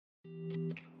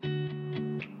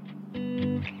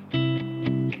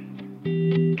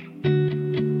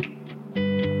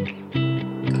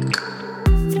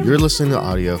You're listening to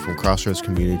audio from Crossroads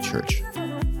Community Church,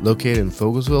 located in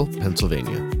Fogelsville,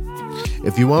 Pennsylvania.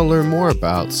 If you want to learn more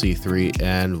about C3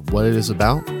 and what it is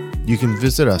about, you can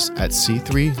visit us at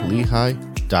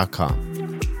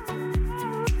c3lehigh.com.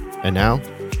 And now,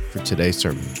 for today's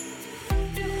sermon.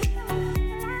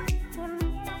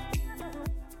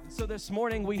 So this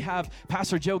morning we have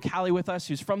Pastor Joe Cali with us,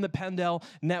 who's from the Pendel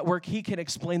Network. He can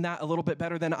explain that a little bit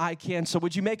better than I can. So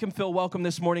would you make him feel welcome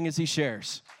this morning as he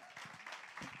shares?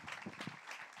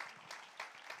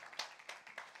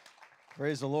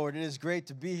 Praise the Lord. It is great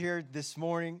to be here this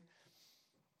morning.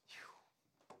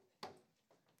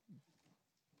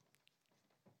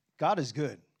 God is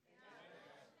good.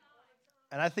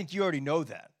 And I think you already know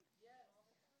that.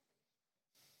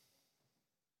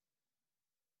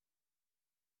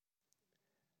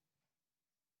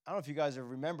 I don't know if you guys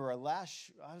remember, I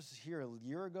was here a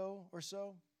year ago or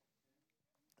so,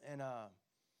 and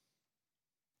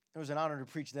it was an honor to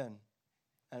preach then.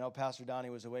 I know Pastor Donnie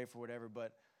was away for whatever,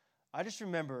 but I just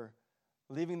remember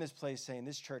leaving this place saying,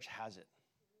 this church has it.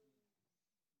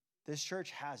 This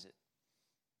church has it.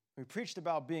 We preached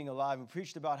about being alive. We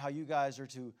preached about how you guys are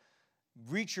to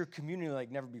reach your community like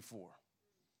never before.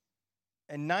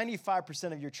 And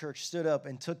 95% of your church stood up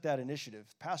and took that initiative.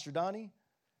 Pastor Donnie,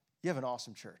 you have an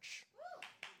awesome church.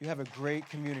 You have a great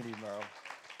community, bro.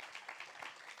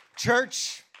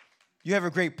 Church, you have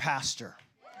a great pastor.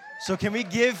 So can we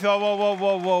give,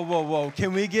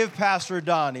 Can we give Pastor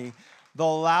Donnie the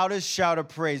loudest shout of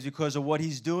praise because of what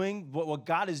he's doing, what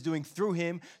God is doing through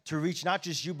him to reach not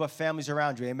just you, but families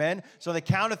around you, amen? So the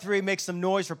count of three, make some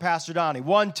noise for Pastor Donnie.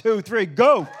 1, 2, 3,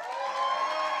 go!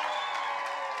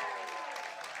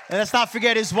 And let's not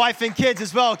forget his wife and kids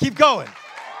as well. Keep going.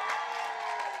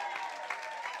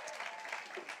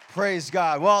 Praise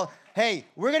God. Well, hey,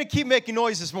 we're going to keep making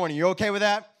noise this morning. You okay with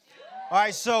that? All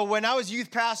right, so when I was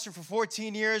youth pastor for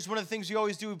 14 years, one of the things we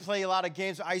always do, we play a lot of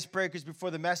games, icebreakers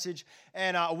before the message.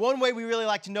 And one way we really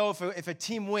like to know if a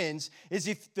team wins is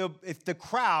if the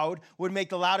crowd would make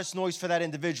the loudest noise for that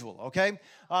individual, okay?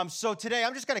 So today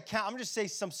I'm just going to count. I'm going to say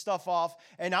some stuff off,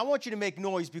 and I want you to make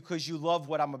noise because you love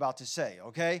what I'm about to say,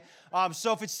 okay?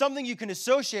 So if it's something you can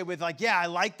associate with, like, yeah, I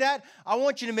like that, I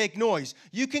want you to make noise.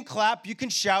 You can clap, you can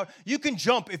shout, you can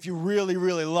jump if you really,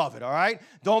 really love it, all right?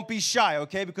 Don't be shy,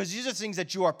 okay? Because these are things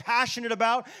that you are passionate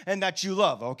about and that you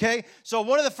love, okay? So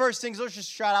one of the first things, let's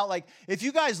just shout out, like, if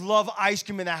you guys love ice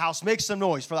cream in the house, make some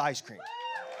noise for the ice cream.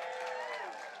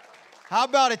 How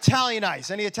about Italian ice?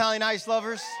 Any Italian ice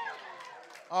lovers?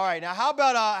 All right, now how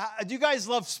about, do you guys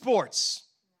love sports?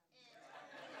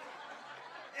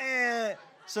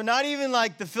 So not even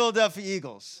like the Philadelphia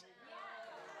Eagles.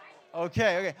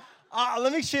 Okay.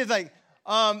 Let me share, like,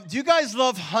 do you guys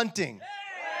love hunting?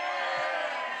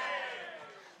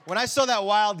 When I saw that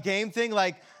wild game thing,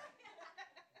 like,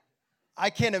 I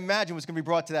can't imagine what's going to be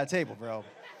brought to that table, bro.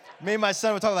 Me and my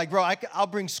son were talking like, bro, I'll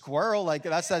bring squirrel. Like,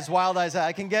 that's as wild as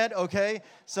I can get, okay?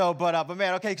 So, but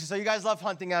man, okay, so you guys love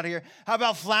hunting out here. How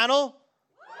about flannel?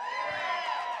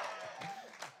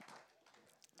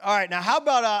 All right, now how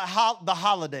about the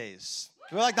holidays?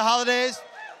 Do we like the holidays?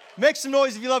 Make some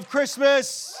noise if you love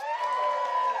Christmas.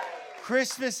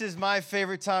 Christmas is my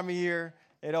favorite time of year.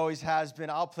 It always has been.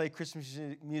 I'll play Christmas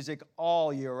music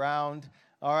all year round.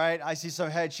 All right, I see some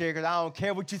head shakers. I don't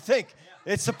care what you think.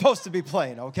 It's supposed to be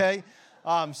playing, okay?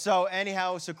 So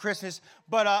Christmas.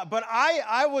 But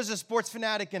I was a sports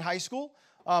fanatic in high school.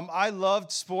 I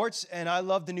loved sports, and I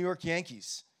loved the New York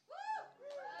Yankees.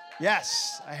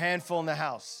 Yes, a handful in the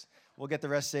house. We'll get the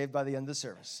rest saved by the end of the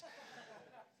service.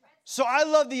 So I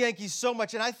love the Yankees so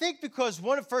much, and I think because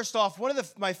one of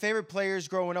my favorite players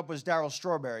growing up was Darryl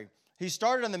Strawberry. He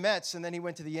started on the Mets, and then he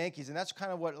went to the Yankees, and that's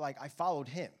kind of what, like, I followed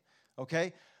him.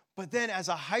 Okay? But then as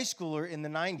a high schooler in the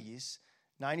 90s,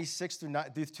 96 through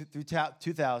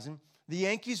 2000, the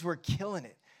Yankees were killing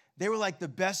it. They were like the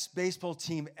best baseball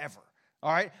team ever.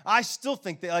 All right? I still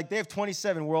think they have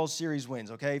 27 World Series wins,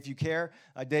 okay? If you care,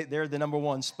 they're the number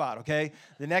one spot, okay?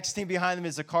 The next team behind them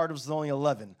is the Cardinals with only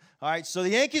 11. All right? So the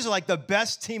Yankees are like the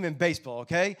best team in baseball,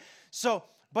 okay? So,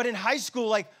 but in high school,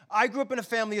 like, I grew up in a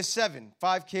family of 7,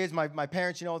 5 kids, my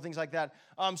parents, things like that.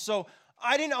 So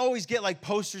I didn't always get, like,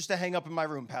 posters to hang up in my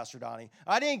room, Pastor Donnie.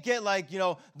 I didn't get, like,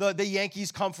 the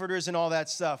Yankees comforters and all that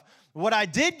stuff. What I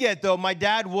did get, though, my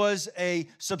dad was a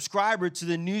subscriber to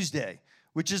the Newsday,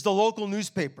 which is the local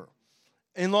newspaper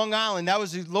in Long Island. That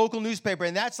was the local newspaper.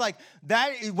 And that's like,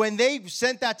 that when they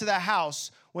sent that to the house,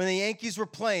 when the Yankees were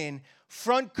playing,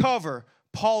 front cover,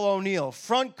 Paul O'Neill,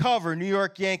 front cover, New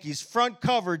York Yankees, front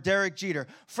cover, Derek Jeter,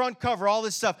 front cover, all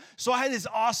this stuff. So I had this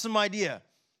awesome idea.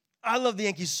 I love the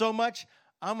Yankees so much,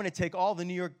 I'm going to take all the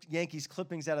New York Yankees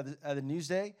clippings out of the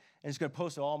Newsday and just going to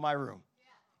post it all in my room.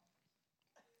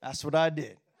 That's what I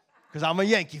did because I'm a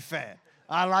Yankee fan.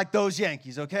 I like those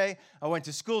Yankees, okay? I went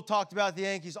to school, talked about the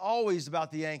Yankees, always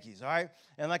about the Yankees, all right?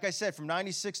 And like I said, from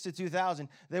 96 to 2000,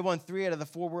 they won 3 out of the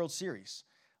 4 World Series.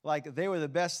 Like, they were the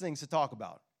best things to talk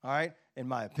about, all right, in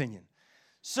my opinion.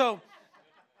 So,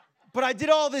 but I did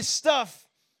all this stuff,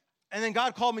 and then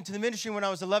God called me to the ministry when I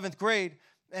was 11th grade,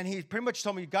 and he pretty much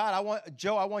told me,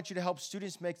 Joe, I want you to help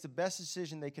students make the best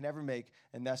decision they can ever make,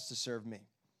 and that's to serve me.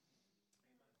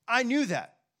 I knew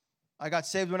that. I got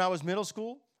saved when I was middle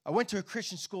school. I went to a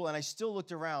Christian school, and I still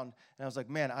looked around, and I was like,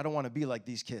 man, I don't want to be like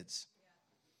these kids.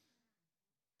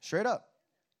 Straight up.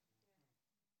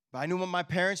 But I knew what my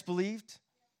parents believed.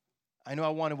 I knew I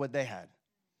wanted what they had.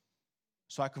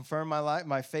 So I confirmed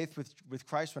my faith with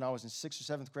Christ when I was in 6th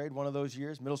or 7th grade, one of those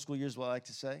years, middle school years, what I like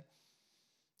to say.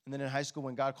 And then in high school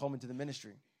when God called me to the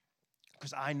ministry.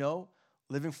 Because I know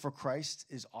living for Christ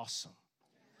is awesome.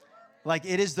 Like,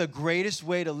 it is the greatest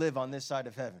way to live on this side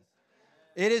of heaven.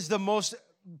 It is the most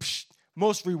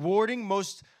rewarding,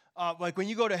 like when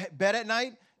you go to bed at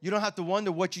night, you don't have to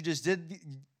wonder what you just did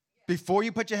before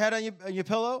you put your head on your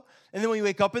pillow. And then when you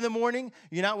wake up in the morning,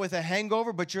 you're not with a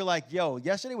hangover, but you're like, yo,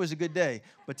 yesterday was a good day,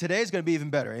 but today's going to be even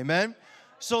better. Amen?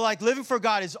 So, like, living for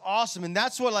God is awesome. And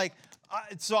that's what, like,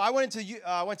 so I went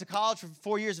to college for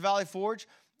 4 years at Valley Forge,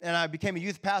 and I became a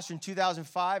youth pastor in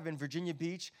 2005 in Virginia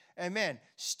Beach. And, man,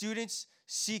 students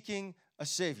seeking a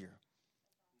Savior.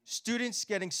 Students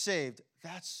getting saved,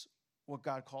 that's what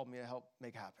God called me to help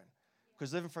make happen.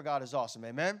 Because living for God is awesome.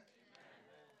 Amen?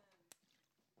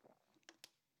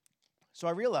 So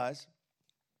I realized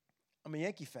I'm a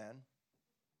Yankee fan.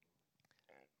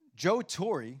 Joe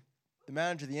Torre, the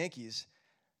manager of the Yankees,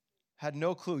 had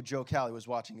no clue Joe Cali was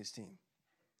watching his team.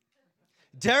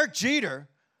 Derek Jeter,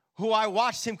 who I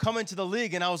watched him come into the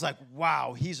league, and I was like,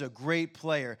 wow, he's a great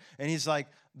player. And he's like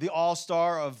the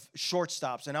all-star of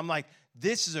shortstops. And I'm like,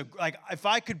 this is if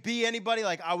I could be anybody,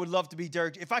 like, I would love to be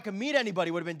Derek. If I could meet anybody,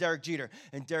 it would have been Derek Jeter.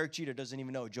 And Derek Jeter doesn't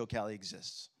even know Joe Cali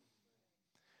exists.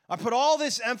 I put all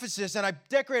this emphasis, and I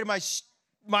decorated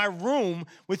my room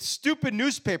with stupid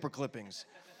newspaper clippings.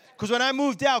 Because when I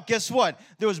moved out, guess what?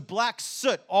 There was black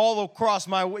soot all across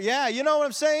my, yeah, you know what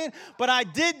I'm saying? But I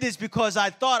did this because I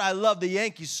thought I loved the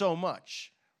Yankees so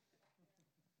much.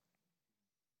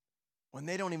 When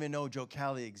they don't even know Joe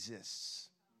Cali exists.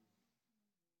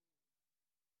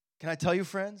 Can I tell you,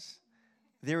 friends?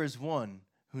 There is one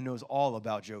who knows all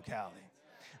about Joe Cali.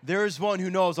 There is one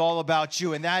who knows all about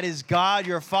you, and that is God,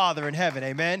 your Father in heaven.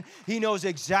 Amen? He knows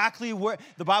exactly where.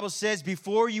 The Bible says,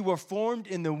 before you were formed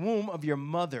in the womb of your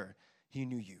mother, he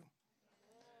knew you.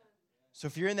 So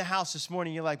if you're in the house this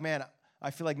morning, you're like, man, I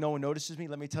feel like no one notices me.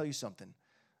 Let me tell you something.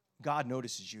 God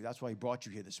notices you. That's why he brought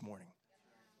you here this morning.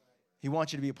 He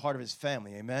wants you to be a part of his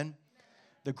family. Amen?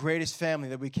 The greatest family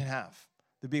that we can have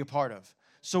to be a part of.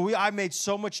 So I made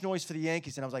so much noise for the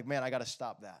Yankees, and I was like, man, I got to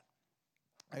stop that.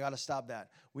 I got to stop that.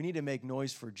 We need to make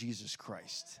noise for Jesus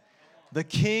Christ, the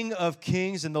King of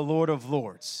Kings and the Lord of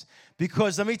Lords.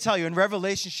 Because let me tell you, in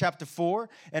Revelation chapter 4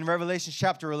 and Revelation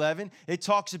chapter 11, it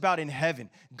talks about in heaven.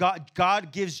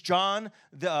 God gives John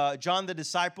the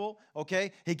disciple,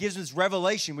 okay? He gives him this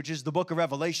revelation, which is the book of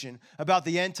Revelation, about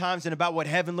the end times and about what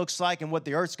heaven looks like and what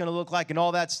the earth's going to look like and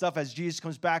all that stuff as Jesus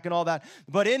comes back and all that.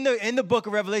 But in the book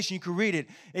of Revelation, you can read it.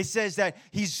 It says that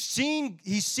he's seen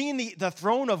the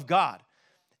throne of God.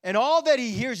 And all that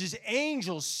he hears is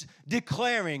angels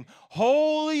declaring,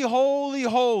 holy, holy,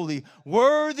 holy,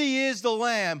 worthy is the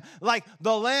Lamb, like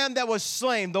the Lamb that was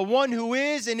slain, the one who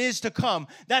is and is to come.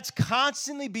 That's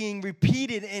constantly being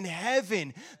repeated in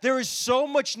heaven. There is so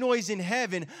much noise in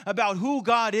heaven about who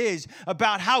God is,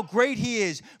 about how great he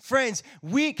is. Friends,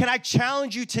 can I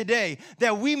challenge you today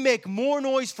that we make more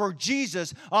noise for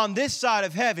Jesus on this side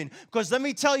of heaven? Because let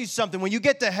me tell you something, when you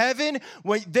get to heaven,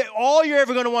 all you're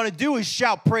ever going to want to do is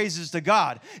shout praises to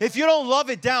God. If you don't love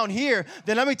it down here,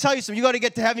 then let me tell you something. You got to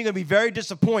get to heaven, you're going to be very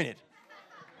disappointed.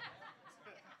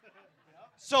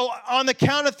 So on the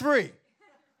count of 3,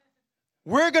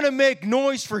 we're going to make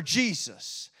noise for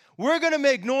Jesus. We're going to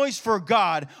make noise for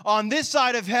God on this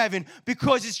side of heaven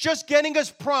because it's just getting us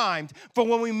primed for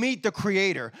when we meet the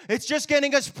Creator. It's just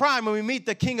getting us primed when we meet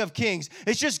the King of Kings.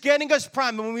 It's just getting us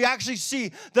primed when we actually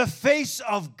see the face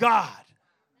of God.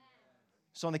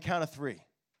 So on the count of 3.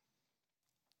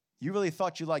 You really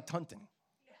thought you liked hunting.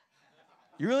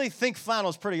 You really think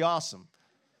flannel's pretty awesome.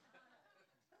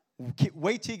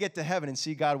 Wait till you get to heaven and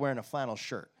see God wearing a flannel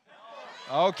shirt.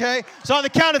 Okay? So on the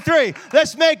count of 3,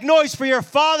 let's make noise for your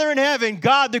Father in heaven,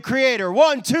 God the Creator.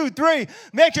 1, 2, 3.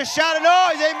 Make a shout of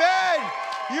noise. Amen.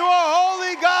 You are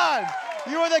holy God.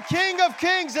 You are the King of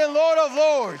Kings and Lord of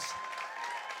Lords.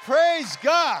 Praise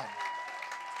God.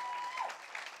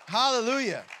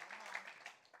 Hallelujah.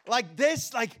 Like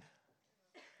this, like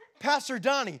Pastor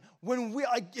Donnie, when we,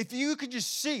 like, if you could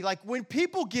just see, like when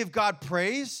people give God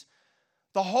praise,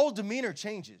 the whole demeanor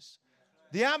changes.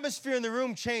 The atmosphere in the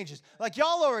room changes. Like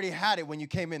y'all already had it when you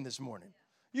came in this morning.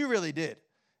 You really did.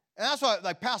 And that's why,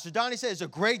 like Pastor Donnie said, it's a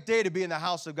great day to be in the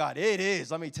house of God. It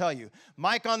is, let me tell you.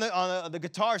 Mike on the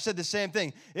guitar said the same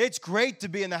thing. It's great to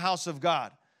be in the house of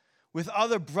God with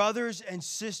other brothers and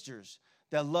sisters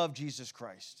that love Jesus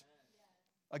Christ.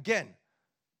 Again,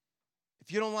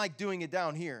 if you don't like doing it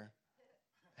down here,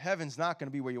 heaven's not going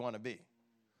to be where you want to be.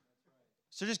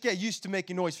 So just get used to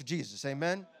making noise for Jesus.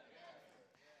 Amen?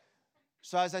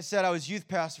 So as I said, I was youth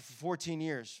pastor for 14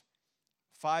 years.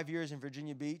 5 years in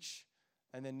Virginia Beach.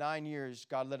 And then 9 years,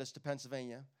 God led us to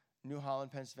Pennsylvania, New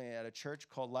Holland, Pennsylvania, at a church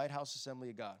called Lighthouse Assembly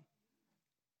of God.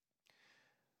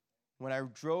 When I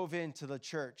drove into the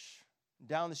church,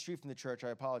 down the street from the church,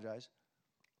 I apologize,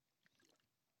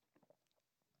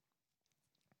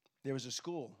 there was a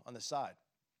school on the side.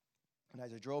 And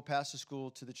as I drove past the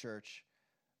school to the church,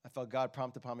 I felt God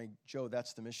prompt upon me, Joe,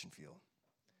 that's the mission field.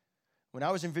 When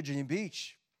I was in Virginia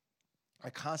Beach, I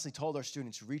constantly told our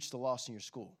students, reach the lost in your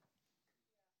school.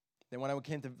 Then when I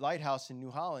came to Lighthouse in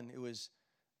New Holland,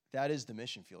 that is the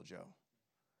mission field, Joe.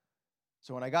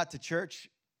 So when I got to church,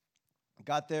 I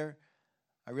got there,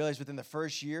 I realized within the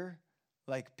first year,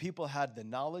 like people had the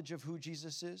knowledge of who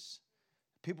Jesus is.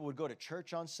 People would go to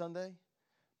church on Sunday,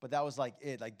 but that was like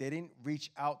it. Like they didn't reach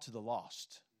out to the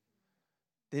lost.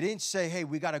 They didn't say, hey,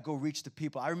 we got to go reach the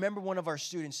people. I remember one of our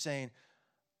students saying,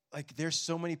 like, there's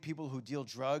so many people who deal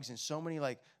drugs and so many,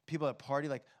 like, people that party.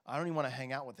 Like, I don't even want to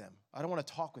hang out with them. I don't want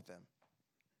to talk with them.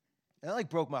 And that, like,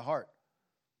 broke my heart.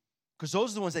 Because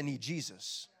those are the ones that need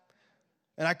Jesus.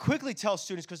 And I quickly tell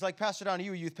students, because, like, Pastor Don,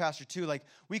 you were youth pastor, too. Like,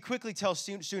 we quickly tell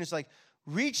students, like,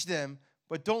 reach them,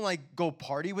 but don't, like, go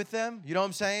party with them. You know what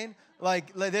I'm saying?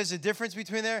 Like there's a difference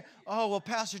between there. Oh, well,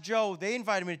 Pastor Joe, they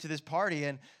invited me to this party,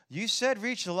 and you said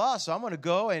reach the lost, so I'm going to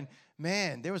go. And,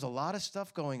 man, there was a lot of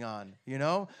stuff going on, you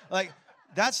know? Like,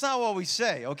 that's not what we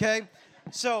say, okay?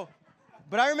 So,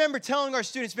 but I remember telling our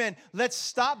students, man, let's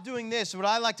stop doing this, what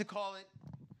I like to call it,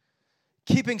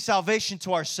 keeping salvation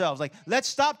to ourselves. Like, let's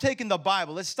stop taking the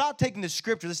Bible. Let's stop taking the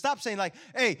scripture. Let's stop saying, like,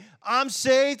 hey, I'm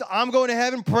saved, I'm going to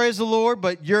heaven, praise the Lord,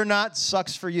 but you're not,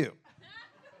 sucks for you.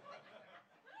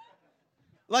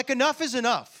 Like, enough is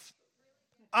enough.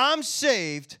 I'm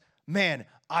saved. Man,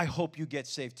 I hope you get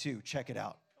saved too. Check it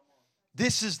out.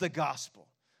 This is the gospel.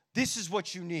 This is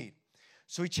what you need.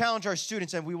 So we challenge our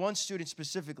students, and we one student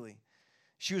specifically.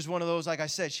 She was one of those, like I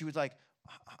said, she was like,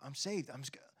 I'm saved.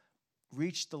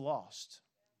 Reach the lost.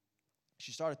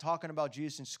 She started talking about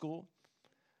Jesus in school.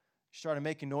 She started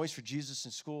making noise for Jesus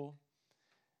in school.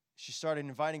 She started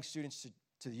inviting students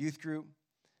to the youth group.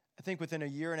 I think within a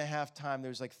year and a half time, there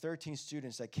was like 13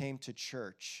 students that came to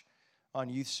church on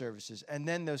youth services. And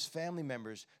then those family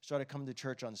members started coming to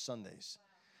church on Sundays.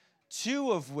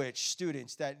 2 of which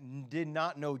students that did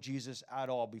not know Jesus at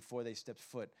all before they stepped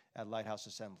foot at Lighthouse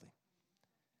Assembly.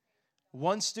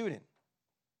 1 student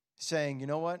saying, you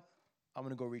know what? I'm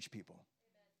going to go reach people.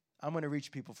 I'm going to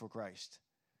reach people for Christ.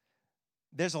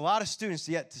 There's a lot of students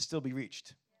yet to still be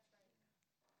reached.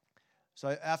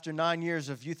 So after 9 years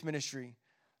of youth ministry,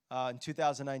 in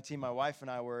 2019, my wife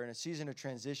and I were in a season of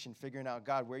transition, figuring out,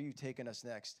 God, where are you taking us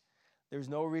next? There was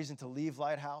no reason to leave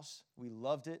Lighthouse. We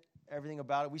loved it, everything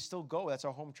about it. We still go. That's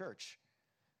our home church.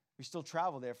 We still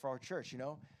travel there for our church, you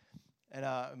know. And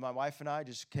my wife and I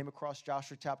just came across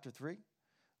Joshua chapter 3,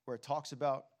 where it talks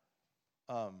about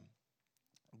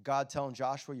God telling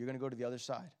Joshua, you're going to go to the other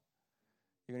side.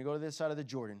 You're going to go to the other side of the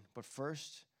Jordan. But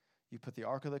first, you put the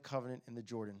Ark of the Covenant in the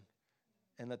Jordan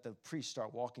and let the priests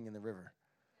start walking in the river.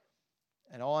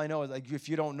 And all I know is, like, if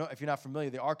you're not familiar,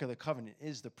 the Ark of the Covenant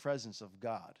is the presence of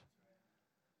God.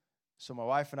 So my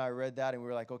wife and I read that, and we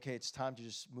were like, okay, it's time to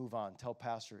just move on. Tell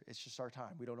pastor, it's just our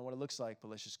time. We don't know what it looks like, but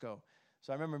let's just go.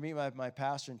 So I remember meeting my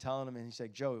pastor and telling him, and he's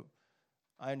like, Joe,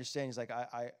 I understand. He's like,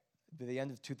 by the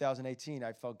end of 2018,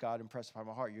 I felt God impressed upon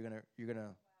my heart.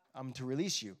 I'm to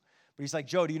release you. But he's like,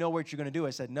 Joe, do you know what you're going to do?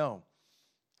 I said, no.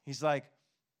 He's like,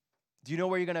 do you know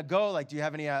where you're going to go? Like, do you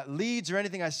have any leads or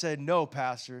anything? I said, no,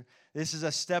 pastor. This is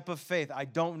a step of faith. I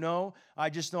don't know.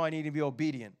 I just know I need to be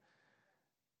obedient.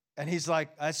 And he's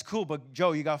like, that's cool, but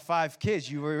Joe, you got 5 kids.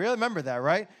 You really remember that,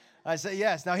 right? I said,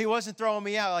 yes. Now, he wasn't throwing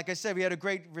me out. Like I said, we had a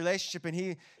great relationship, and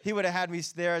he would have had me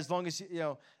there as long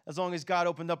as God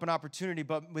opened up an opportunity.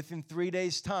 But within 3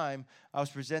 days' time, I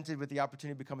was presented with the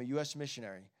opportunity to become a U.S.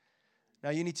 missionary. Now,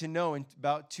 you need to know, in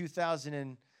about 2000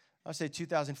 and I'll say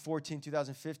 2014,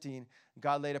 2015,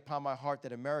 God laid upon my heart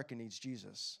that America needs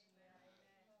Jesus.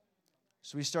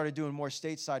 So we started doing more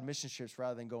stateside mission trips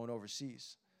rather than going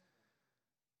overseas.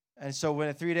 And so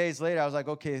when 3 days later, I was like,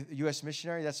 okay, U.S.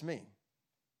 missionary, that's me.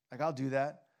 Like, I'll do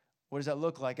that. What does that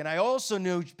look like? And I also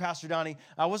knew, Pastor Donnie,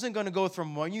 I wasn't going to go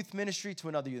from one youth ministry to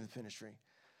another youth ministry.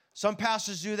 Some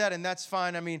pastors do that, and that's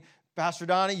fine. I mean, Pastor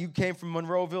Donnie, you came from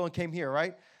Monroeville and came here,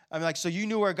 right? I mean, like, so you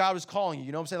knew where God was calling you.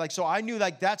 You know what I'm saying? Like, so I knew,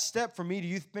 like, that step for me to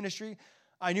youth ministry,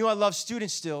 I knew I loved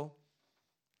students still,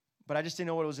 but I just didn't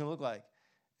know what it was going to look like.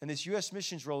 And this U.S.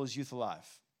 missions role is Youth Alive.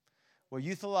 What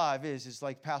Youth Alive is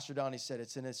like Pastor Donnie said,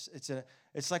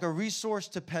 it's like a resource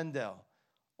to Pendel,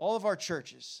 all of our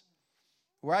churches,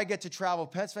 where I get to travel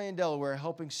Pennsylvania and Delaware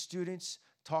helping students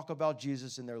talk about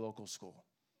Jesus in their local school.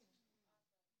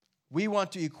 We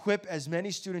want to equip as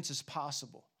many students as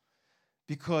possible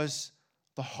because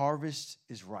the harvest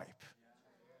is ripe.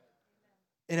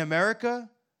 In America,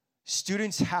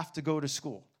 students have to go to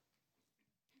school.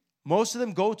 Most of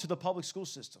them go to the public school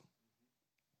system.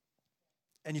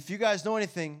 And if you guys know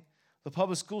anything, the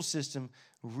public school system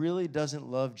really doesn't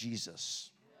love Jesus.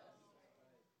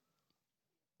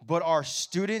 But our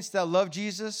students that love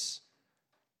Jesus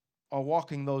are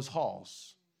walking those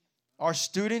halls. Our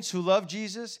students who love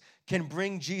Jesus can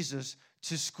bring Jesus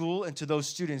to school and to those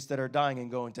students that are dying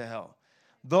and going to hell.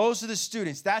 Those are the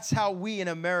students. That's how we in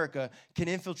America can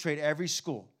infiltrate every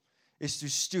school, is through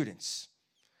students.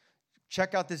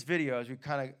 Check out this video as we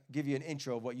kind of give you an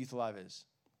intro of what Youth Alive is.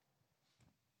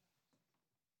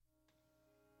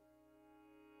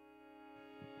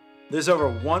 There's over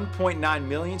 1.9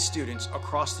 million students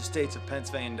across the states of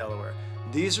Pennsylvania and Delaware.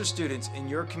 These are students in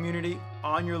your community,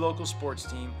 on your local sports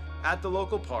team, at the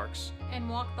local parks, and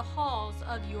walk the halls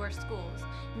of your schools,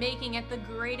 making it the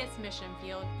greatest mission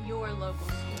field, your local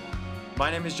school. My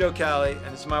name is Joe Cali, and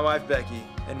this is my wife, Becky,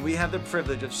 and we have the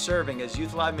privilege of serving as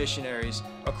Youth Alive missionaries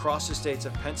across the states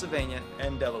of Pennsylvania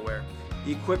and Delaware,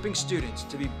 equipping students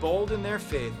to be bold in their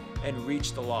faith and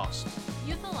reach the lost.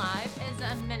 Youth Alive is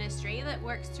a ministry that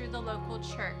works through the local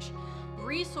church,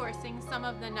 resourcing some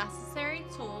of the necessary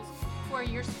tools for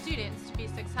your students to be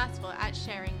successful at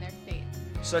sharing their faith.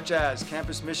 Such as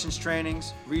campus missions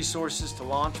trainings, resources to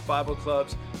launch Bible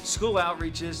clubs, school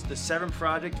outreaches, the Seven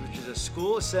Project, which is a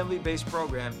school assembly-based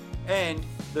program, and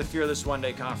the Fearless One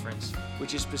Day Conference,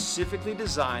 which is specifically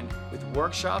designed with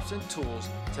workshops and tools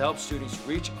to help students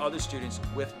reach other students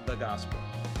with the gospel.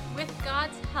 With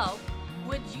God's help,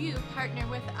 would you partner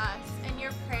with us in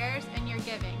your prayers and your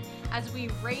giving as we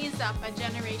raise up a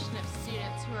generation of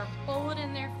students who are bold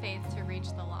in their faith to reach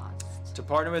the lost? To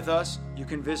partner with us, you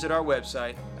can visit our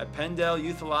website at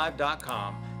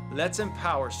pendelYouthAlive.com. Let's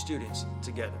empower students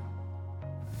together.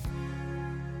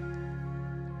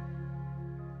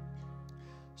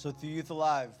 So through Youth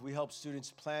Alive, we help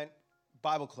students plant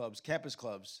Bible clubs, campus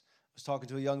clubs. I was talking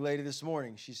to a young lady this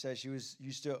morning. She said she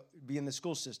used to be in the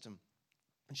school system,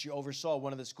 and she oversaw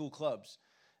one of the school clubs.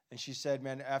 And she said,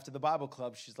 man, after the Bible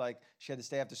club, she's like, she had to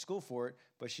stay after school for it,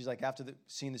 but she's like, after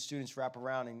seeing the students wrap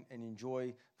around and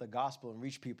enjoy the gospel and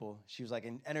reach people, she was like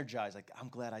energized, like, I'm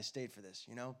glad I stayed for this,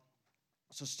 you know?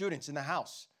 So students in the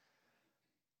house,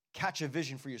 catch a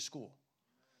vision for your school.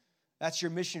 That's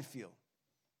your mission field.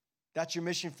 That's your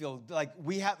mission field. Like,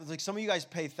 we have, like, some of you guys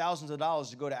pay thousands of dollars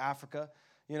to go to Africa,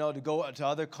 you know, to go to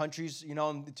other countries, you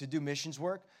know, to do missions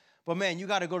work. But man, you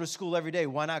got to go to school every day.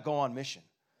 Why not go on mission?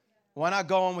 Why not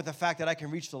go on with the fact that I can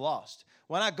reach the lost?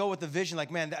 Why not go with the vision like,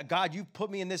 man, God, you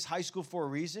put me in this high school for a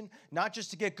reason, not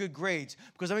just to get good grades.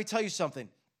 Because let me tell you something.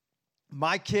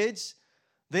 My kids,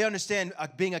 they understand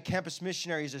being a campus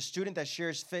missionary is a student that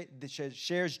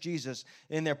shares Jesus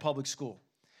in their public school.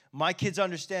 My kids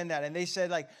understand that, and they said,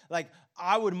 like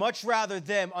I would much rather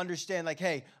them understand, like,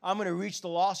 hey, I'm going to reach the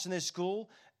lost in this school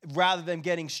rather than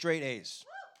getting straight A's.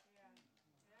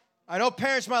 I know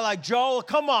parents might like, Joel,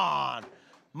 come on.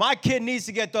 My kid needs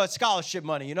to get the scholarship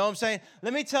money. You know what I'm saying?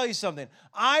 Let me tell you something.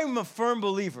 I'm a firm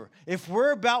believer. If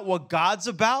we're about, what God's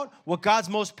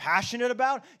most passionate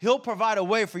about, he'll provide a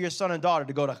way for your son and daughter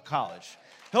to go to college.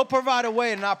 He'll provide a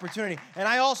way and an opportunity. And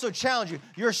I also challenge you,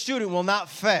 your student will not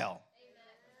fail.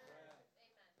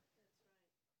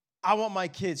 I want my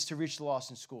kids to reach the lost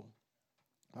in school.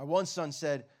 My one son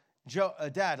said,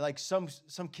 Dad, like some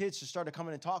kids just started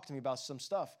coming and talking to me about some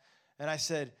stuff. And I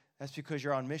said, that's because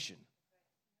you're on mission.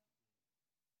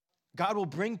 God will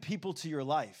bring people to your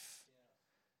life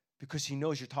because he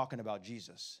knows you're talking about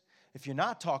Jesus. If you're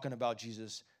not talking about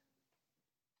Jesus,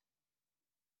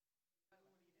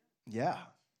 yeah.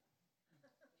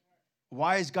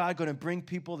 Why is God going to bring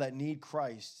people that need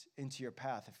Christ into your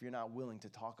path if you're not willing to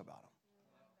talk about him?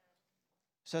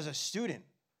 So as a student,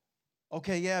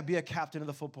 Okay, yeah, be a captain of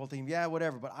the football team. Yeah,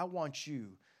 whatever. But I want you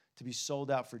to be sold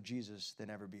out for Jesus than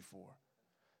ever before.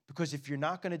 Because if you're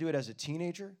not going to do it as a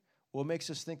teenager, what makes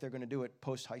us think they're going to do it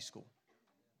post-high school?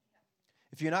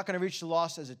 If you're not going to reach the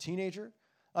lost as a teenager,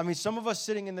 I mean, some of us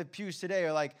sitting in the pews today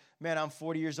are like, man, I'm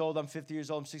 40 years old, I'm 50 years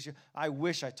old, I'm 60 years old. I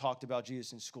wish I talked about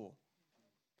Jesus in school.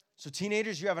 So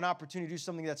teenagers, you have an opportunity to do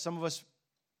something that some of us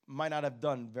might not have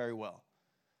done very well.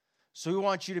 So we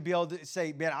want you to be able to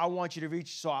say, man, I want you to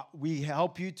reach. So we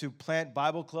help you to plant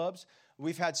Bible clubs.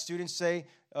 We've had students say,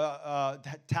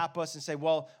 tap us and say,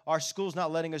 well, our school's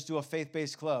not letting us do a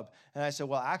faith-based club. And I said,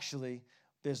 well, actually,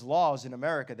 there's laws in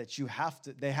America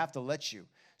that they have to let you.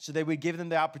 So they would give them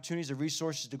the opportunities, the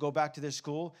resources to go back to their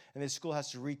school, and their school has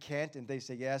to recant, and they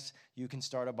say, yes, you can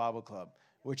start a Bible club,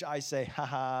 which I say,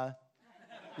 ha.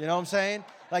 You know what I'm saying?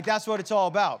 Like, that's what it's all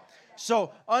about.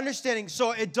 So understanding,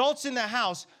 so adults in the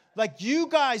house, like, you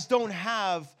guys don't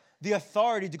have the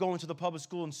authority to go into the public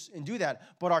school and do that,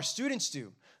 but our students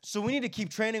do. So we need to keep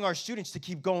training our students to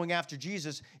keep going after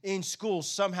Jesus in school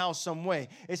somehow, some way.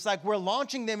 It's like we're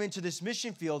launching them into this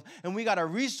mission field, and we got to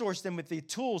resource them with the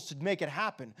tools to make it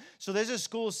happen. So there's a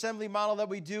school assembly model that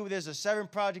we do. There's a 7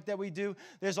 project that we do.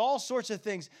 There's all sorts of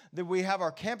things that we have.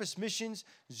 Our campus missions,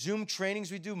 Zoom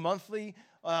trainings we do monthly,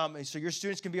 and so your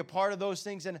students can be a part of those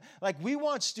things. And like, we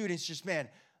want students just, man,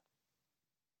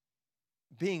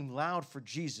 being loud for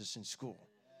Jesus in school.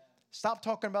 Stop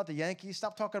talking about the Yankees.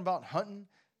 Stop talking about hunting.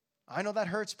 I know that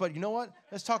hurts, but you know what?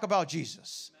 Let's talk about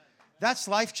Jesus. That's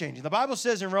life-changing. The Bible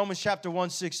says in Romans chapter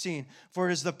 1:16, for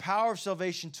it is the power of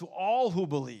salvation to all who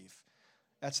believe.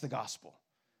 That's the gospel.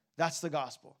 That's the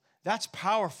gospel. That's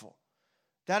powerful.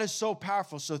 That is so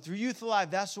powerful. So through Youth Alive,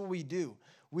 that's what we do.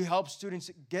 We help students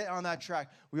get on that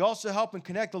track. We also help and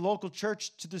connect the local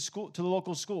church to the school, to the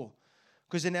local school.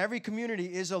 Because in every community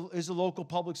is a local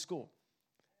public school.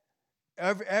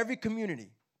 Every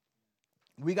community.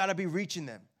 We got to be reaching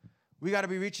them. We got to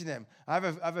be reaching them. I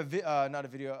have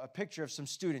a picture of some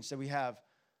students that we have,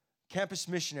 campus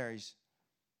missionaries.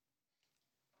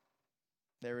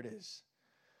 There it is.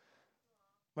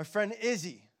 My friend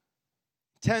Izzy,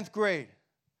 10th grade.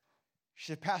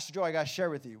 She said, Pastor Joe, I got to share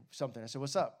with you something. I said,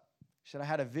 what's up? She said, I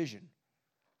had a vision.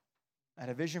 I had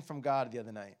a vision from God the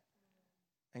other night.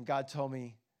 And God told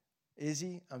me,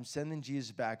 Izzy, I'm sending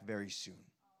Jesus back very soon.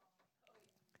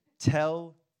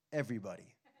 Tell everybody.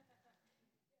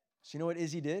 So you know what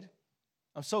Izzy did?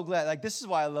 I'm so glad. Like, this is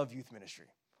why I love youth ministry.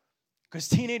 Because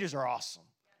teenagers are awesome.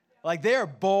 Like, they are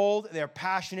bold. They're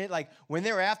passionate. Like, when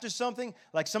they're after something,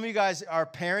 like some of you guys are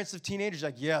parents of teenagers.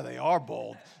 Like, yeah, they are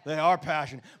bold. They are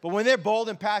passionate. But when they're bold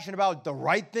and passionate about the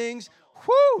right things,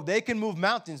 whoo, they can move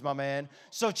mountains, my man.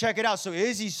 So check it out. So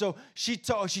Izzy, she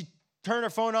turned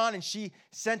her phone on and she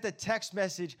sent a text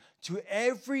message to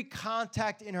every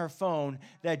contact in her phone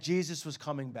that Jesus was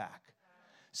coming back.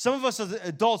 Some of us as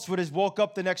adults would have woke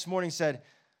up the next morning and said,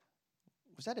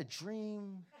 was that a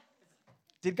dream?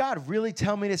 Did God really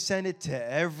tell me to send it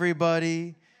to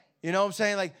everybody? You know what I'm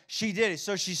saying? Like, she did it.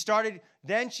 So she started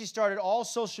all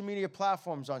social media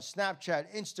platforms on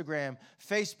Snapchat, Instagram,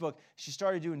 Facebook. She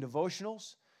started doing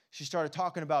devotionals. She started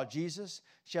talking about Jesus.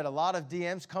 She had a lot of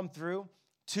DMs come through,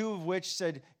 2 of which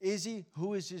said, Izzy,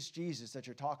 who is this Jesus that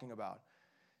you're talking about?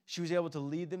 She was able to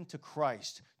lead them to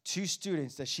Christ. 2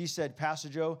 students that she said, Pastor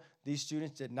Joe, these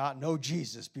students did not know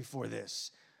Jesus before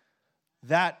this.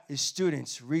 That is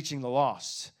students reaching the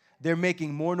lost. They're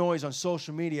making more noise on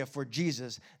social media for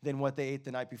Jesus than what they ate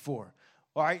the night before.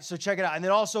 All right, so check it out. And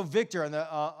then also Victor on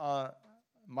the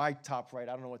my top right.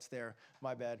 I don't know what's there.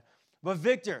 My bad. But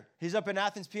Victor, he's up in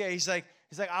Athens, PA. He's like,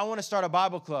 I want to start a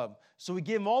Bible club. So we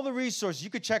give him all the resources. You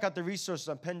could check out the resources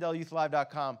on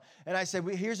PendleYouthLive.com. And I said,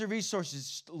 here's the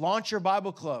resources. Launch your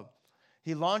Bible club.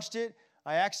 He launched it.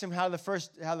 I asked him how the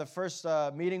first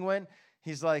meeting went.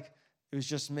 He's like, it was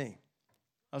just me.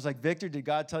 I was like, Victor, did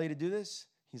God tell you to do this?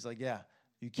 He's like, yeah.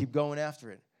 You keep going after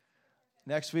it.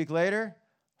 Next week later,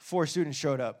 4 students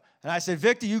showed up. And I said,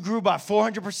 Victor, you grew by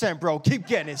 400%, bro. Keep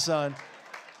getting it, son.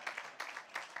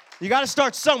 You got to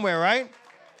start somewhere, right?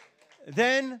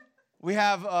 Then we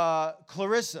have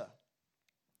Clarissa.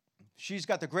 She's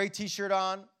got the gray T-shirt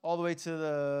on all the way to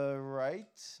the right,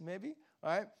 maybe.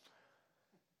 All right.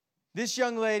 This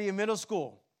young lady in middle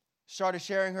school started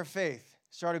sharing her faith,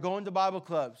 started going to Bible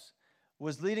clubs,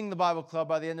 was leading the Bible club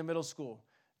by the end of middle school,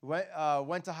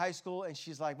 went to high school, and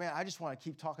she's like, man, I just want to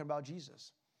keep talking about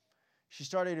Jesus. She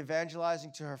started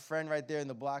evangelizing to her friend right there in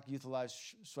the black Youth Alive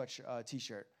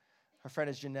T-shirt. Her friend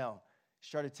is Janelle. She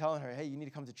started telling her, hey, you need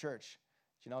to come to church.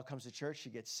 Janelle comes to church, she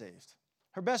gets saved.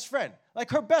 Her best friend,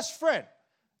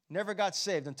 never got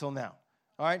saved until now.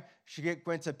 All right? She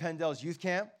went to Pendle's youth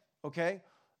camp, okay?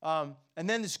 And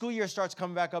then the school year starts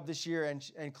coming back up this year,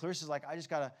 and Clarissa's like,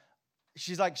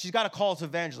 she's got a call to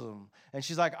evangelism. And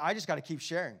she's like, I just got to keep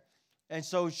sharing. And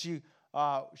so she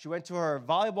went to her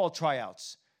volleyball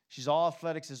tryouts. She's all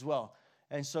athletics as well.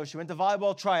 And so she went to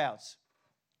volleyball tryouts.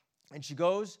 And she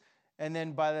goes, and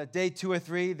then by the day 2 or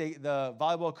 3, the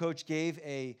volleyball coach gave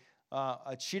a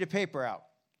sheet of paper out.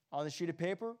 On the sheet of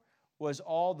paper was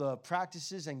all the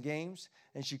practices and games,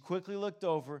 and she quickly looked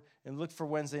over and looked for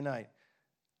Wednesday night.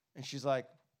 And she's like,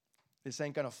 this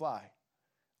ain't going to fly.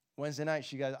 Wednesday night,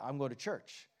 I'm going to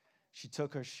church. She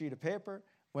took her sheet of paper,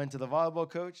 went to the volleyball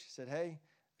coach, said, hey,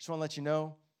 I just want to let you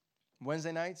know,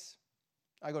 Wednesday nights,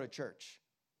 I go to church.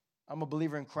 I'm a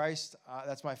believer in Christ.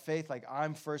 That's my faith. Like,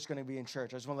 I'm first going to be in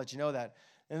church. I just want to let you know that.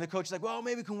 And the coach is like, well,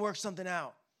 maybe we can work something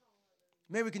out.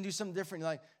 Maybe we can do something different.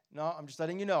 You're like, no, I'm just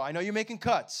letting you know. I know you're making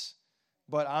cuts,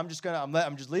 but I'm just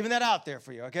leaving that out there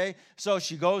for you, okay? So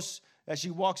she goes, as she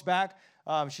walks back,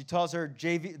 she tells her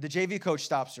the JV coach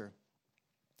stops her.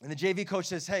 And the JV coach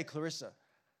says, hey, Clarissa,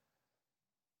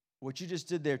 what you just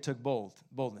did there took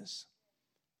boldness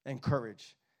and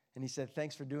courage. And he said,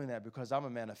 thanks for doing that because I'm a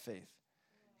man of faith.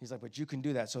 He's like, but you can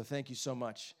do that, so thank you so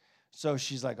much. So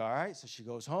she's like, all right. So she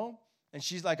goes home. And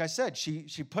she's, like I said, she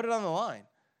put it on the line.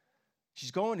 She's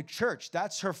going to church.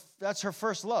 That's her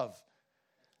first love.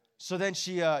 So then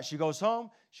she goes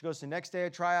home. She goes to the next day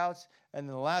of tryouts. And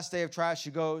then the last day of tryouts, she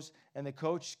goes, and the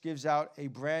coach gives out a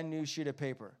brand new sheet of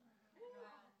paper.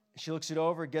 She looks it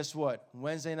over. Guess what?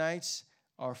 Wednesday nights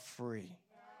are free.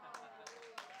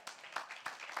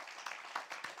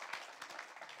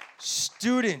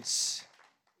 Students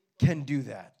can do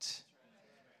that.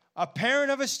 A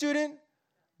parent of a student,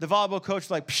 the volleyball coach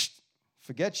like, psh,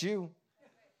 forget you.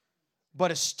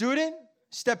 But a student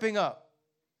stepping up.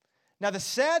 Now, the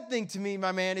sad thing to me,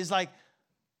 my man, is like,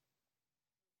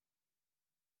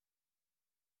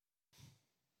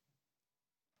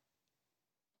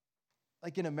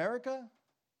 in America,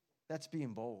 that's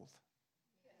being bold.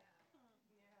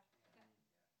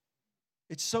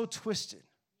 It's so twisted.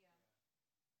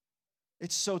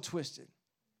 It's so twisted.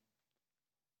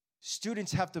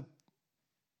 Students have to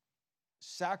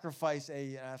sacrifice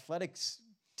an athletics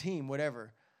team,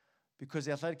 whatever, because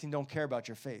the athletic team don't care about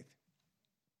your faith.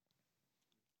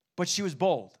 But she was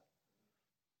bold.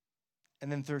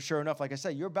 And then sure enough, like I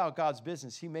said, you're about God's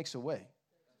business. He makes a way.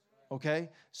 Okay?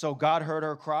 So God heard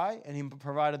her cry, and he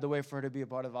provided the way for her to be a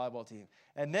part of the volleyball team.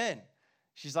 And then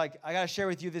she's like, I got to share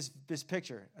with you this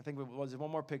picture. I think it was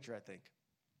one more picture, I think.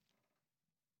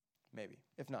 Maybe.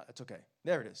 If not, it's okay.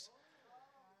 There it is.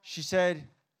 She said,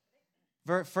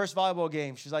 first volleyball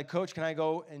game, she's like, Coach, can I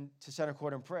go to center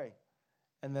court and pray?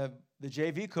 And the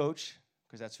JV coach,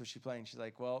 because that's who she's playing, she's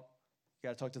like, well, you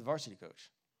got to talk to the varsity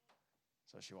coach.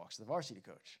 So she walks to the varsity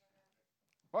coach.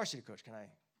 Varsity coach, can I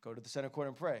go to the center court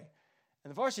and pray?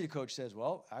 And the varsity coach says,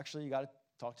 well, actually, you got to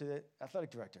talk to the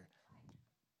athletic director.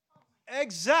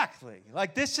 Exactly.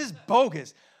 Like, this is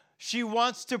bogus. She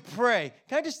wants to pray.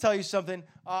 Can I just tell you something?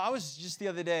 I was just the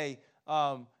other day,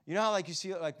 you know how like you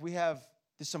see, like there's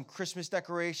some Christmas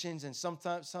decorations, and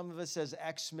sometimes some of it says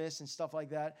Xmas and stuff like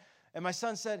that. And my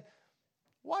son said,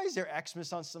 why is there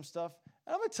Xmas on some stuff?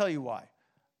 And I'm going to tell you why.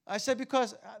 I said,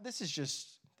 because this is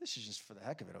just for the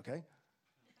heck of it, okay?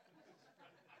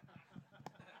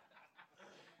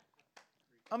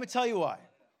 I'm going to tell you why.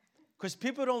 Because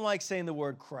people don't like saying the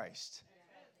word Christ.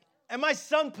 And my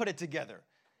son put it together.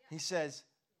 He says,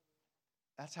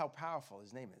 that's how powerful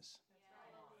his name is.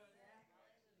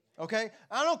 Okay?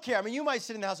 I don't care. I mean, you might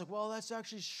sit in the house like, well, that's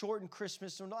actually shortened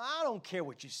Christmas. I don't care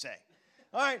what you say.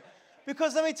 All right?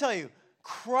 Because let me tell you,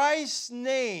 Christ's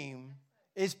name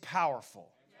is powerful.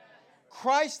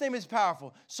 Christ's name is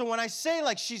powerful. So when I say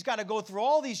like she's got to go through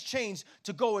all these chains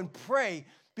to go and pray,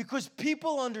 because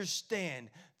people understand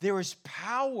there is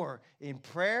power in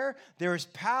prayer. There is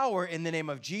power in the name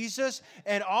of Jesus.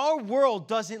 And our world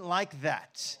doesn't like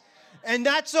that. And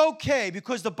that's okay,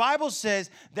 because the Bible says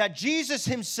that Jesus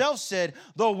himself said,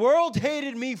 the world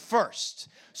hated me first.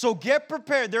 So get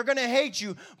prepared. They're going to hate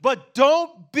you. But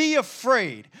don't be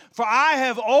afraid, for I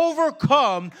have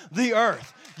overcome the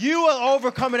earth. You will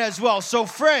overcome it as well. So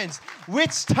friends,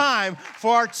 it's time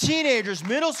for our teenagers,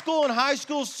 middle school and high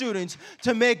school students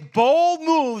to make bold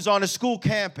moves on a school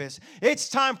campus. It's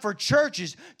time for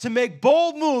churches to make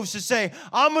bold moves to say,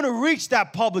 I'm going to reach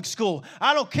that public school.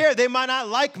 I don't care. They might not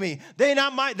like me. They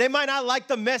might not like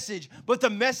the message, but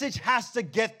the message has to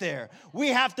get there. We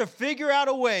have to figure out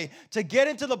a way to get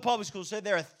into the public school. So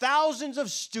there are thousands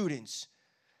of students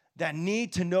that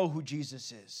need to know who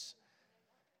Jesus is.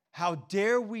 How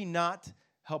dare we not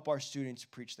help our students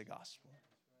preach the gospel?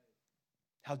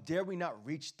 How dare we not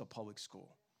reach the public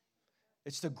school?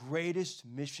 It's the greatest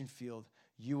mission field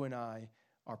you and I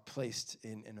are placed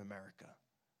in America.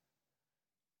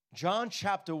 John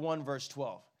chapter 1, verse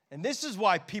 12. And this is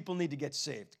why people need to get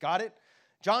saved. Got it?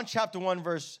 John chapter 1,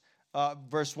 verse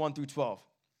 1 through 12.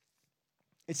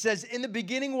 It says, in the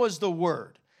beginning was the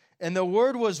Word, and the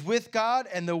Word was with God,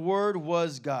 and the Word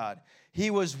was God. He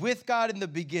was with God in the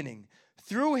beginning.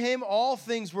 Through him all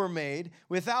things were made.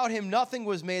 Without him nothing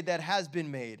was made that has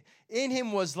been made. In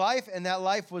him was life, and that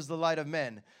life was the light of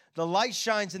men. The light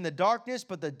shines in the darkness,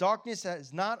 but the darkness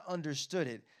has not understood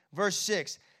it. Verse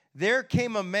 6, there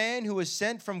came a man who was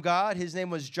sent from God. His name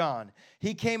was John.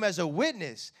 He came as a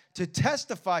witness to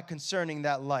testify concerning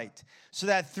that light, so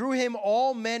that through him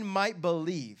all men might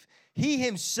believe. He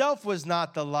himself was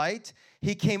not the light.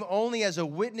 He came only as a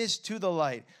witness to the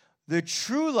light. The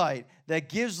true light that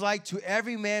gives light to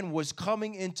every man was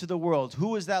coming into the world.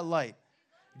 Who is that light?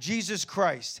 Jesus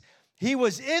Christ. He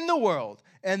was in the world,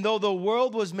 and though the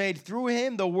world was made through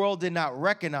him, the world did not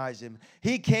recognize him.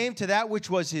 He came to that which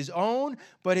was his own,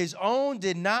 but his own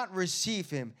did not receive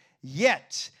him.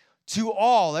 Yet to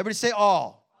all, everybody say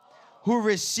all, who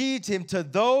received him, to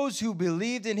those who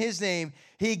believed in his name,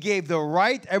 he gave the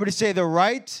right, everybody say the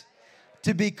right,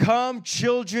 to become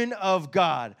children of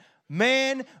God.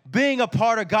 Man, being a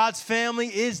part of God's family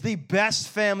is the best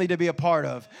family to be a part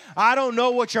of. I don't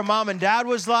know what your mom and dad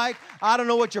was like. I don't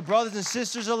know what your brothers and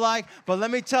sisters are like. But let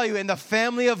me tell you, in the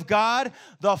family of God,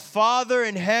 the Father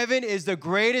in heaven is the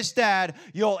greatest dad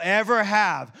you'll ever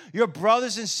have. Your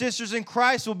brothers and sisters in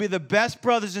Christ will be the best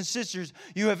brothers and sisters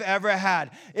you have ever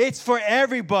had. It's for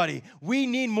everybody. We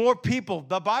need more people.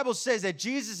 The Bible says that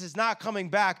Jesus is not coming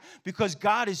back because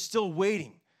God is still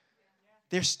waiting.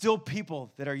 There's still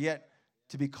people that are yet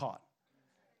to be caught.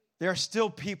 There are still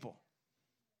people.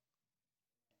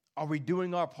 Are we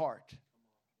doing our part?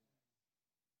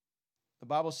 The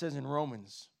Bible says in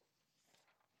Romans,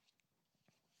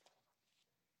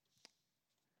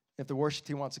 if the worship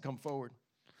team wants to come forward,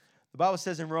 the Bible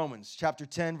says in Romans chapter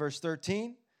 10, verse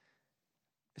 13,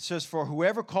 it says, for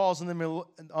whoever calls on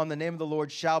the name of the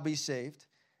Lord shall be saved.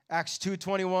 Acts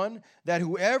 2:21, that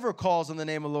whoever calls on the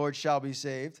name of the Lord shall be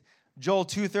saved. Joel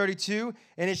 2:32,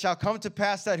 and it shall come to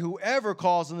pass that whoever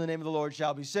calls on the name of the Lord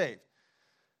shall be saved.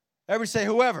 Everybody say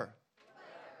whoever.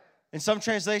 In some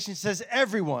translations it says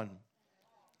everyone.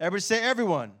 Everybody say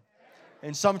everyone.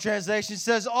 In some translations it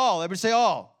says all. Everybody say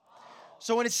all.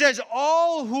 So when it says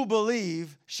all who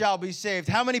believe shall be saved,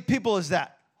 how many people is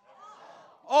that?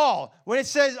 All. When it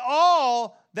says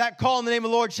all that call on the name of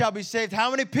the Lord shall be saved,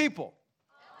 how many people?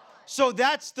 So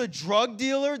that's the drug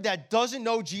dealer that doesn't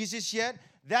know Jesus yet.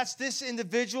 That's this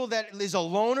individual that is a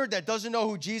loner that doesn't know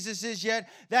who Jesus is yet.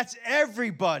 That's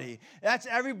everybody. That's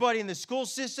everybody in the school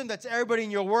system. That's everybody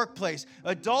in your workplace.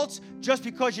 Adults, just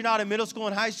because you're not in middle school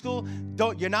and high school,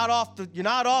 you're not off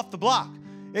the block.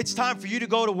 It's time for you to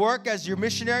go to work as your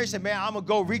missionary. Say, man, I'm going to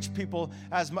go reach people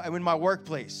in my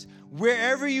workplace.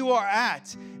 Wherever you are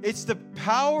at, it's the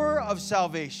power of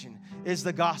salvation is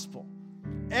the gospel.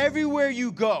 Everywhere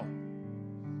you go,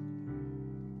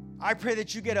 I pray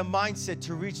that you get a mindset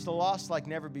to reach the lost like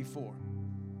never before.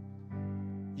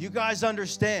 You guys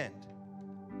understand.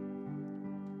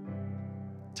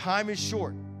 Time is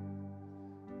short.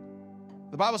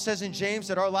 The Bible says in James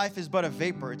that our life is but a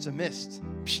vapor. It's a mist.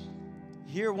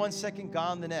 Here 1 second,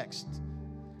 gone the next.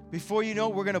 Before you know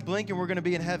it, we're going to blink and we're going to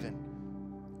be in heaven.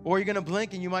 Or you're going to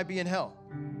blink and you might be in hell.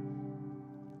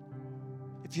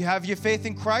 If you have your faith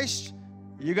in Christ,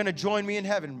 you're going to join me in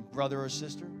heaven, brother or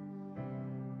sister.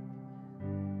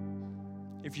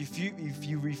 If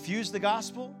you refuse the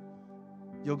gospel,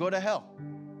 you'll go to hell.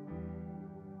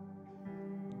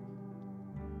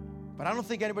 But I don't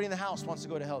think anybody in the house wants to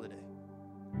go to hell today.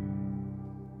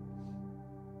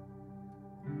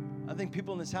 I think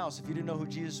people in this house, if you didn't know who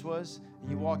Jesus was and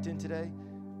you walked in today,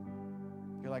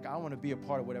 you're like, I want to be a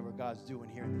part of whatever God's doing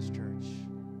here in this church.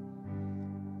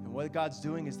 And what God's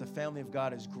doing is the family of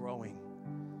God is growing.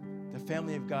 The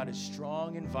family of God is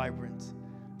strong and vibrant.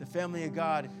 The family of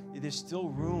God, there's still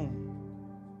room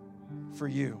for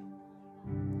you.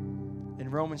 In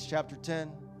Romans chapter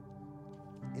 10,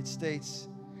 it states,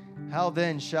 How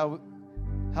then shall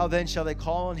they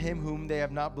call on him whom they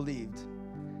have not believed?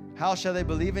 How shall they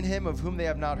believe in him of whom they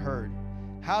have not heard?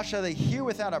 How shall they hear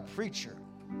without a preacher?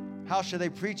 How shall they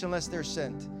preach unless they're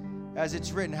sent? As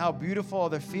it's written, how beautiful are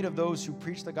the feet of those who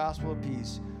preach the gospel of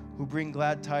peace, who bring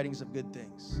glad tidings of good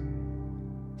things.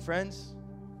 Friends,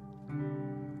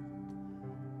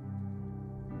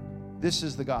 this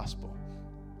is the gospel,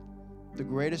 the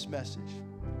greatest message.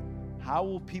 How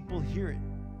will people hear it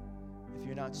if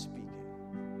you're not speaking?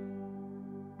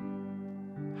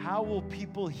 How will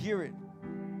people hear it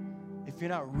if you're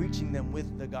not reaching them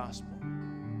with the gospel.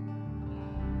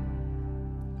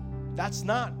 That's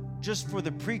not just for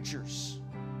the preachers.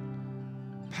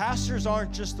 Pastors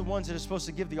aren't just the ones that are supposed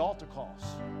to give the altar calls.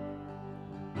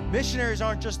 Missionaries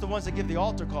aren't just the ones that give the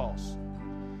altar calls.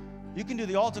 You can do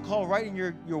the altar call right in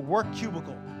your work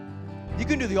cubicle. You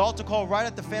can do the altar call right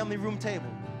at the family room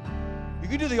table. You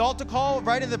can do the altar call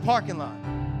right in the parking lot.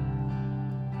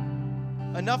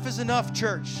 Enough is enough,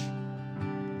 church.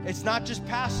 It's not just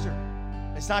pastor.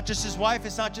 It's not just his wife.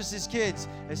 It's not just his kids.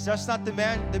 It's just not the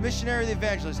missionary or the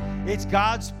evangelist. It's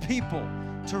God's people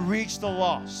to reach the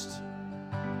lost.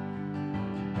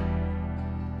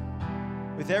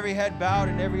 With every head bowed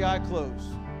and every eye closed.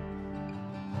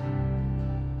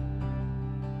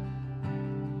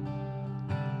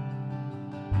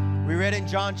 We read in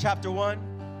John chapter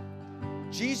 1,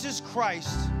 Jesus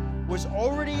Christ was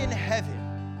already in heaven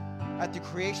at the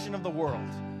creation of the world.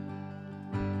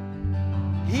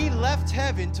 He left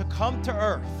heaven to come to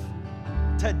earth,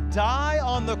 to die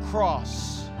on the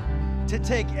cross, to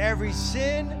take every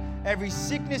sin, every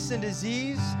sickness and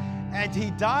disease, and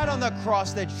he died on the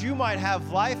cross that you might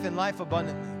have life and life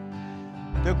abundantly.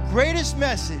 The greatest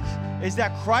message is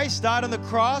that Christ died on the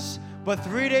cross, but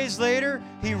 3 days later,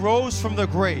 he rose from the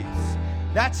grave.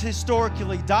 That's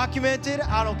historically documented.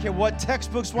 I don't care what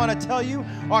textbooks want to tell you.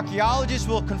 Archaeologists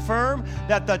will confirm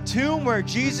that the tomb where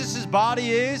Jesus' body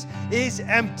is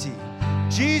empty.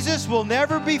 Jesus will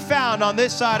never be found on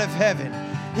this side of heaven.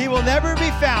 He will never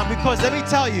be found because, let me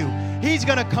tell you, he's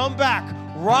going to come back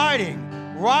riding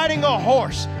a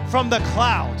horse from the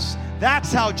clouds.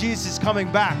 That's how Jesus is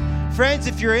coming back. Friends,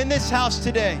 if you're in this house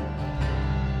today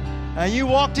and you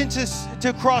walked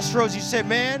into Crossroads, you said,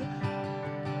 man,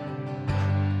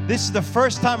 this is the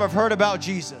first time I've heard about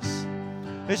Jesus.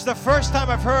 This is the first time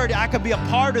I've heard I could be a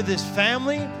part of this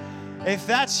family. If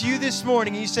that's you this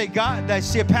morning and you say, God, I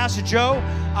see Pastor Joe,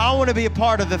 I want to be a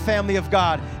part of the family of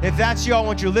God. If that's you, I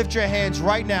want you to lift your hands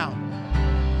right now.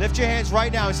 Lift your hands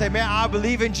right now and say, man, I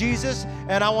believe in Jesus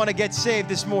and I want to get saved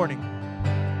this morning.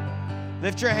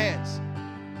 Lift your hands.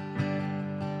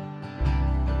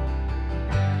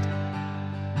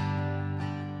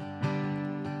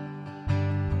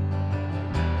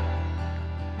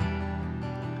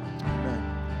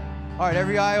 All right,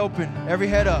 every eye open, every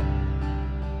head up.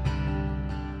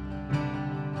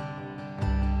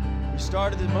 We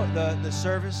started the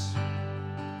service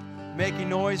making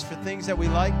noise for things that we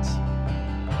liked.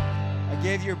 I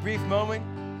gave you a brief moment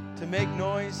to make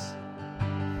noise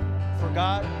for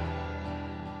God.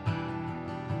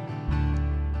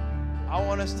 I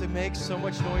want us to make so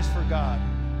much noise for God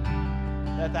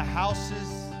that the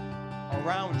houses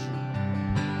around you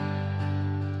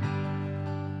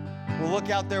will look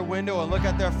out their window and look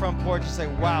at their front porch and say,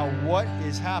 wow, what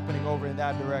is happening over in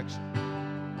that direction?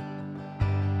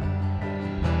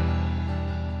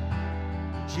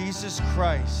 Jesus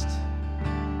Christ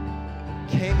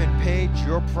came and paid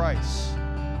your price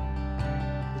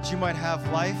that you might have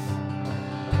life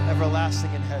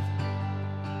everlasting in heaven.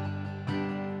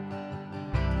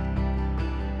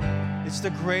 It's the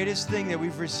greatest thing that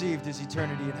we've received is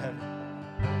eternity in heaven.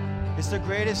 It's the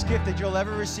greatest gift that you'll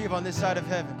ever receive on this side of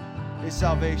heaven. Is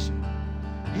salvation.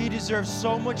 He deserves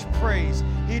so much praise.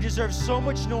 He deserves so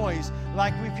much noise,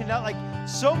 like we cannot, like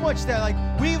so much that like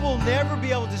we will never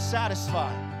be able to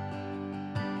satisfy.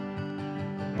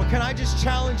 But can I just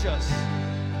challenge us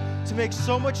to make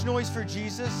so much noise for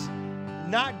Jesus,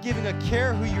 not giving a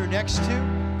care who you're next to,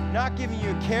 not giving you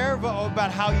a care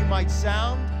about how you might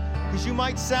sound, because you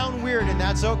might sound weird and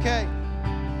that's okay.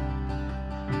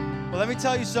 But let me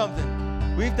tell you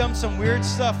something. We've done some weird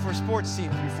stuff for sports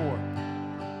teams before.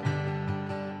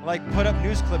 Like put up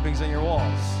news clippings on your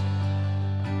walls.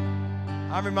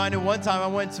 I'm reminded one time I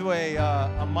went to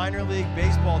a minor league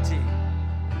baseball team.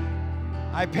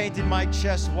 I painted my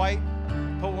chest white,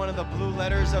 put one of the blue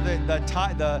letters of the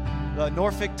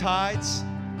Norfolk Tides.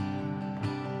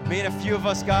 Me and a few of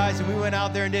us guys, and we went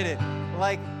out there and did it.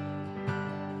 Like,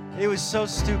 it was so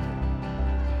stupid.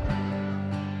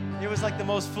 It was like the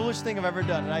most foolish thing I've ever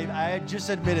done, and I just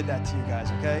admitted that to you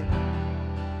guys, okay?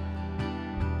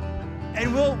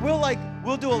 And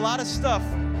we'll do a lot of stuff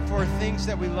for things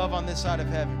that we love on this side of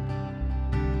heaven.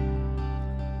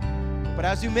 But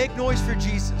as you make noise for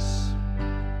Jesus,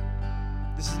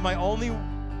 this is my only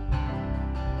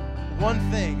one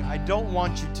thing I don't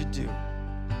want you to do.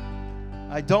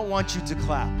 I don't want you to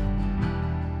clap.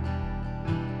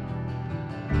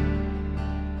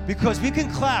 Because we can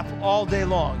clap all day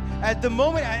long. At the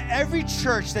moment, at every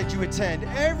church that you attend,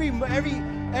 every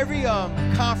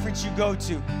conference you go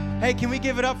to, hey, can we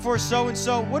give it up for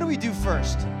so-and-so? What do we do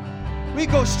first? We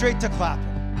go straight to clapping.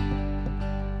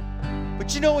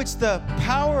 Don't you know it's the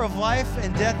power of life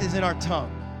and death is in our tongue?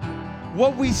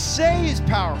 What we say is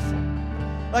powerful.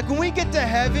 Like when we get to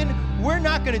heaven, we're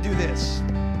not going to do this.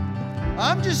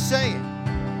 I'm just saying.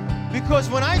 Because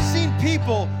when I've seen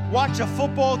people watch a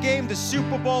football game, the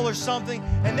Super Bowl or something,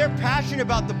 and they're passionate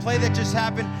about the play that just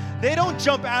happened, they don't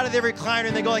jump out of their recliner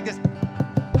and they go like this.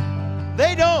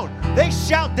 They don't. They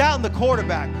shout down the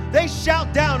quarterback. They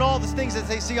shout down all the things that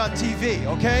they see on TV,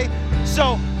 okay?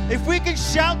 So if we can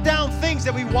shout down things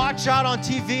that we watch out on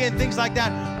TV and things like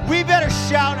that, we better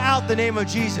shout out the name of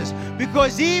Jesus,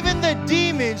 because even the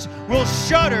demons will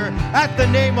shudder at the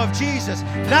name of Jesus.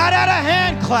 Not at a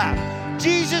hand clap.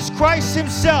 Jesus Christ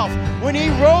himself, when he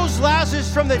rose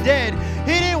Lazarus from the dead,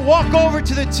 he didn't walk over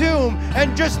to the tomb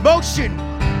and just motion.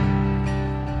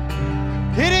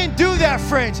 He didn't do that,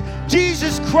 friends.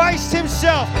 Jesus Christ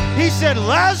himself, he said,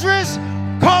 Lazarus,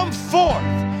 come forth.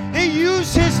 He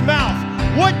used his mouth.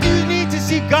 What do you need to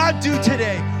see God do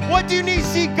today? What do you need to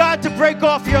see God to break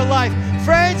off your life?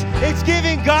 Friends, it's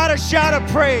giving God a shout of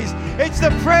praise. It's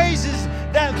the praises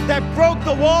that broke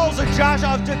the walls of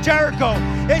Jericho.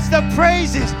 It's the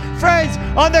praises. Friends,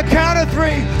 on the count of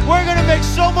 3, we're going to make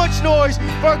so much noise,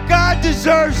 for God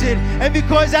deserves it. And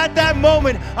because at that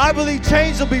moment, I believe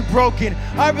chains will be broken.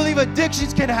 I believe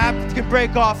addictions can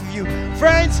break off of you.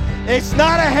 Friends, it's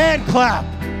not a hand clap.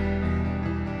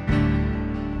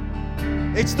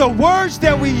 It's the words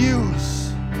that we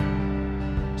use.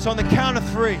 So on the count of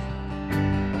 3,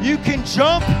 you can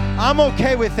jump, I'm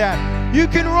okay with that. You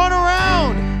can run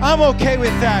around, I'm okay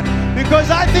with that. Because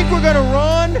I think we're gonna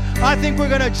run, I think we're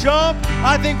gonna jump,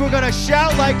 I think we're gonna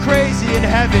shout like crazy in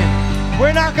heaven.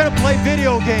 We're not gonna play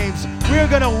video games. We're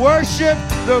gonna worship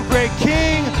the great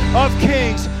King of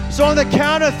Kings. So on the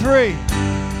count of 3,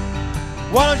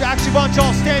 why don't you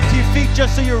all stand to your feet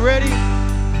just so you're ready?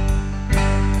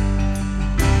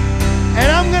 And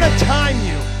I'm gonna time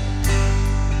you.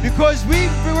 Because we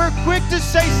were quick to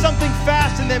say something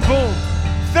fast and then boom.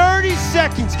 30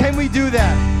 seconds, can we do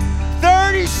that?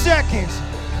 30 seconds.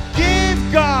 Give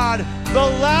God the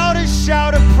loudest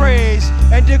shout of praise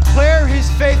and declare his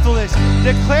faithfulness.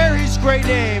 Declare his great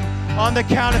name on the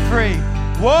count of 3.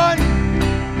 1.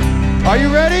 Are you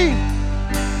ready?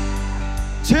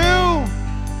 2.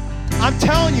 I'm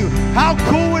telling you, how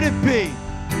cool would it be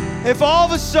if all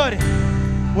of a sudden,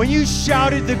 when you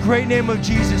shouted the great name of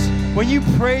Jesus, when you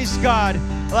praised God,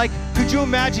 like, could you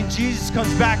imagine Jesus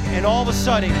comes back and all of a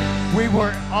sudden we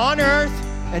were on earth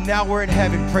and now we're in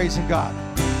heaven praising God?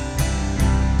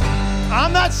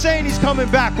 I'm not saying he's coming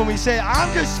back when we say it.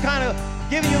 I'm just kind of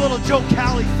giving you a little Joe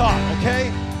Cali thought, okay?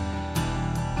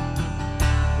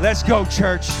 Let's go,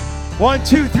 church. 1,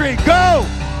 2, 3, go!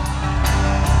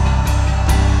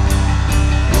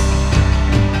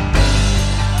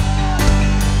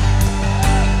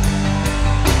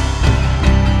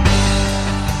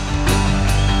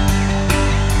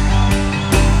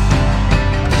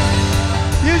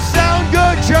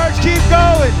 Church, keep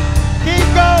going, keep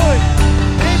going,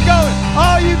 keep going.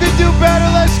 Oh, you can do better.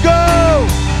 Let's go.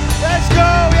 Let's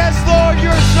go. Yes, Lord,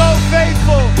 you're so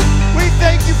faithful. We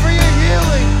thank you for your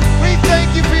healing. We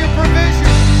thank you for your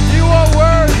provision. You are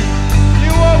worthy.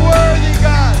 You are worthy,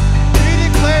 God.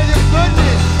 We declare your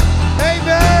goodness.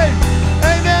 Amen.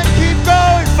 Amen. Keep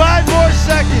going. 5 more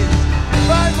seconds.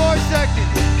 5 more seconds.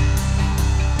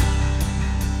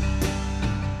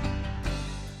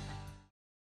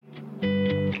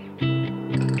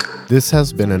 This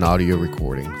has been an audio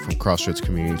recording from Crossroads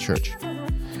Community Church.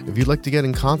 If you'd like to get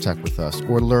in contact with us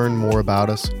or learn more about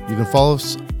us, you can follow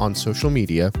us on social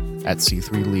media at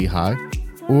C3 Lehigh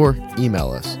or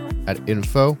email us at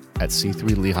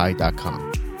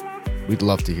info@c3lehigh.com. We'd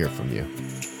love to hear from you.